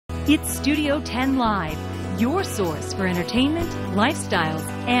It's Studio 10 Live, your source for entertainment, lifestyles,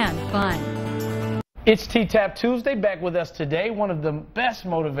 and fun. It's T-Tapp Tuesday, back with us today. One of the best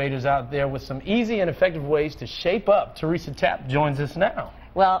motivators out there with some easy and effective ways to shape up. Teresa Tapp joins us now.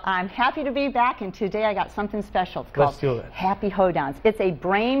 Well, I'm happy to be back, and today I got something special. It's called Happy Hoedowns. It's a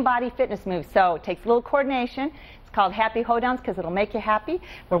brain-body fitness move, so it takes a little coordination. It's called Happy Hoedowns because it'll make you happy.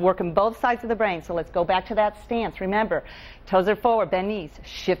 We're working both sides of the brain, so let's go back to that stance. Remember, toes are forward, bend knees,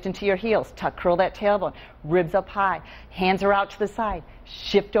 shift into your heels, tuck, curl that tailbone, ribs up high, hands are out to the side,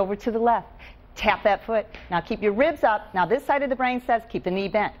 shift over to the left. Tap that foot. Now keep your ribs up. Now this side of the brain says keep the knee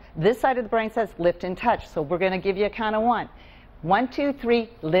bent. This side of the brain says lift and touch. So we're going to give you a count of 1. 1, 2, 3,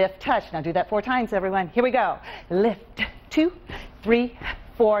 lift, touch. Now do that 4 times, everyone. Here we go. Lift, 2, 3,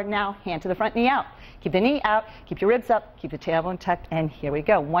 4. Now hand to the front, knee out. Keep the knee out, keep your ribs up, keep the tailbone tucked, and here we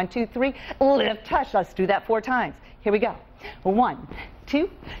go. 1, 2, 3, lift, touch. Let's do that 4 times. Here we go. 1, 2,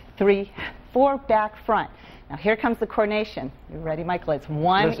 3, 4, back, front. Now here comes the coordination. You ready, Michael? It's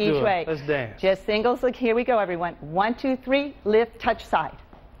 1 each way. Let's dance. Just singles. Look, here we go, everyone. 1, 2, 3, lift, touch, side.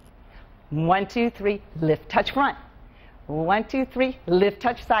 1, 2, 3, lift, touch, front. 1, 2, 3, lift,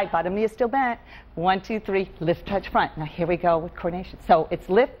 touch, side. Bottom knee is still bent. 1, 2, 3, lift, touch, front. Now here we go with coordination. So it's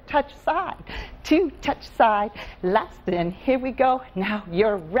lift, touch, side. 2, touch, side. Last, and here we go. Now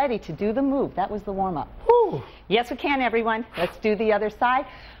you're ready to do the move. That was the warm-up. Yes, we can, everyone. Let's do the other side.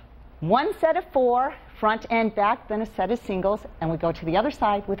 1 set of 4, front and back, then a set of singles, and we go to the other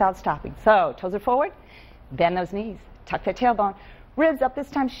side without stopping. So toes are forward, bend those knees, tuck that tailbone, ribs up this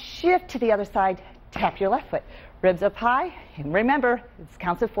time, shift to the other side, tap your left foot, ribs up high, and remember, it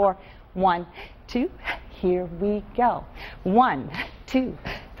counts at 4. 1, 2, here we go. 1, 2,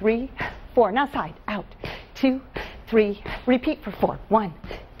 3, 4. Now side, out. 2, 3, repeat for 4. 1,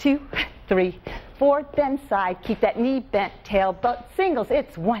 2, 3, 4, then side. Keep that knee bent, tailbone, singles.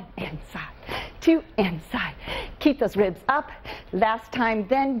 It's 1 and side, 2 and side. Keep those ribs up. Last time,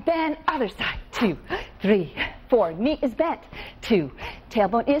 then bend, other side. 2, 3, 4. Knee is bent. 2,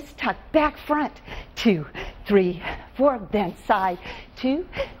 tailbone is tucked, back, front. 2, 3, 4, then side. 2,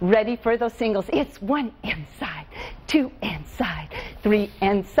 ready for those singles. It's 1 and side, 2 and side, 3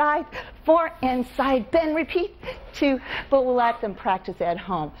 and side, 4 and side, then repeat. 2, but we'll let them practice at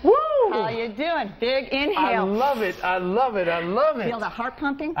home. Woo! How you doing? Big inhale. I love it, I love it, I love it. Feel the heart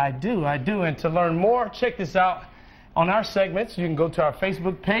pumping? I do. And to learn more, check this out on our segments. You can go to our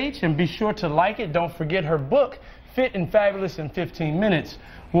Facebook page and be sure to like it. Don't forget her book, Fit and Fabulous in 15 Minutes.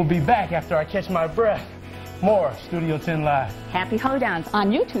 We'll be back after I catch my breath. More Studio 10 Live. Happy Hoedowns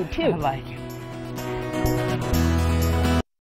on YouTube, too. I like it.